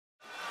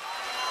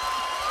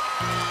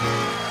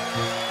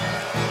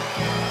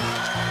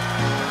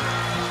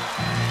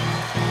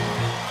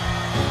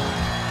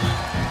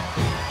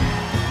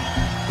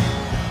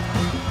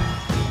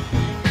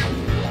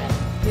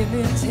Give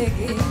me a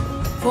ticket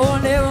for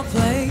an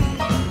aeroplane.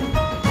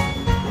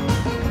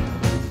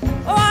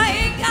 Oh, I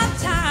ain't got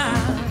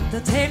time to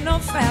take no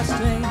fast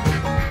train.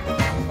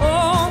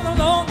 Oh, the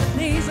lonely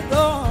days are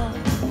gone.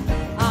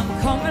 I'm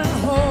coming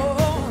home.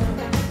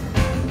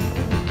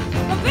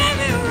 Oh,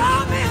 baby,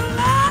 roll me a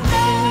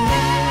London.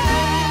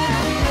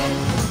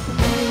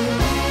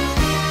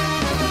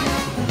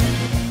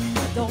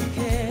 Don't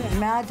care.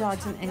 Mad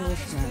Dogs and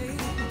Englishmen.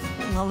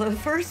 Well, the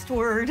first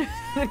word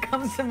that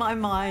comes to my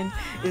mind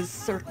is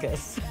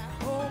circus.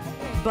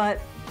 But,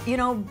 you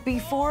know,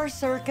 before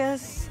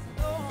circus,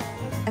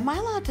 am I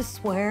allowed to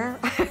swear?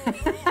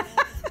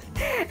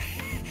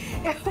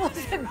 It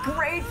was a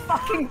great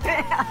fucking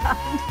band.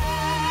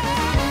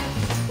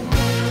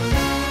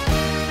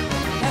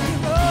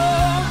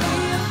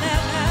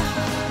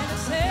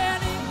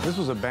 This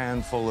was a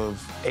band full of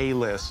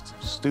A-list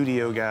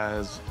studio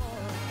guys.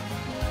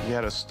 You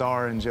had a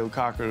star in Joe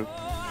Cocker.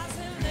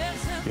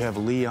 You have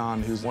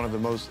Leon, who's one of the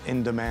most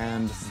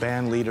in-demand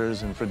band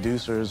leaders and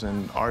producers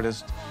and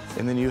artists.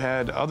 And then you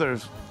had other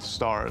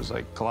stars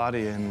like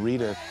Claudia and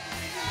Rita.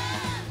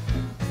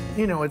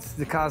 You know, it's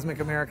the cosmic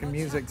American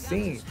music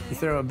scene. You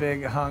throw a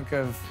big hunk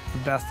of the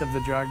best of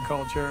the drug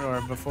culture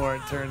or before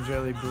it turns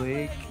really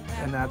bleak,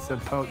 and that's a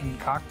potent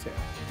cocktail.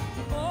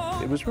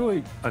 It was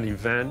really an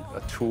event,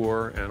 a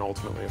tour, and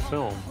ultimately a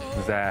film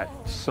that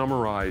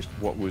summarized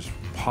what was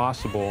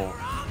possible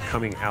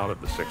coming out of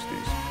the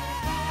 60s.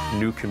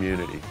 New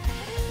community,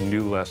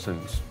 new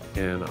lessons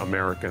in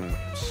American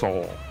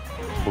soul,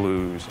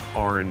 blues,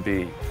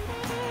 R&B.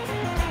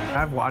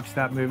 I've watched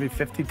that movie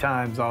 50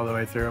 times all the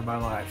way through in my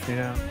life, you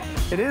know?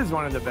 It is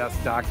one of the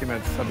best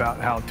documents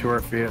about how tour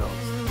feels.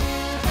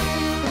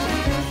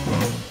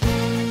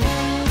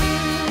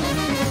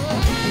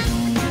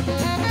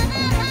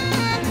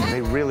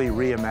 They really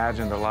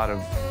reimagined a lot of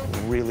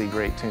really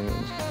great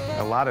tunes.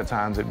 A lot of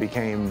times it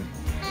became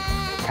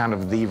kind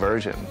of the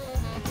version.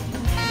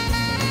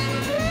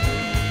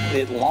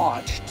 It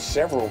launched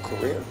several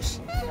careers.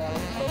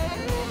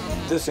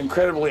 This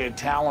incredibly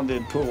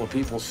talented pool of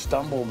people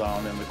stumbled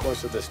on in the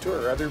course of this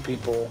tour. Other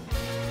people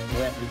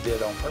went and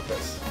did on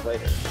purpose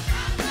later.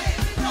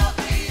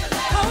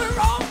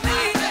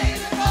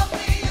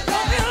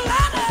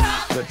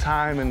 The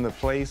time and the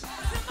place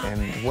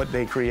and what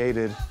they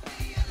created,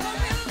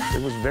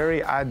 it was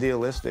very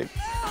idealistic.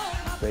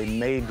 They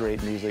made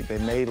great music. They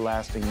made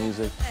lasting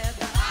music.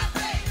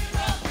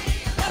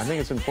 I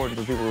think it's important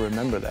for people to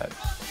remember that.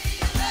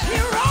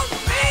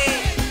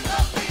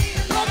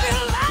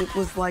 It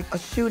was like a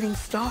shooting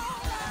star.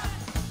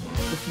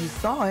 If you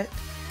saw it,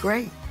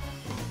 great.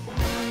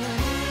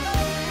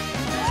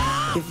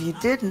 If you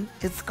didn't,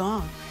 it's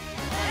gone.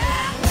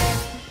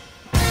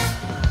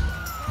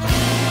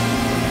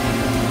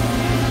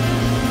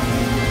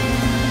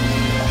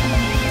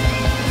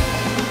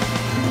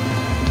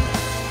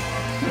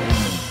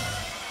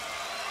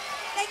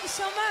 Thank you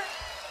so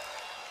much.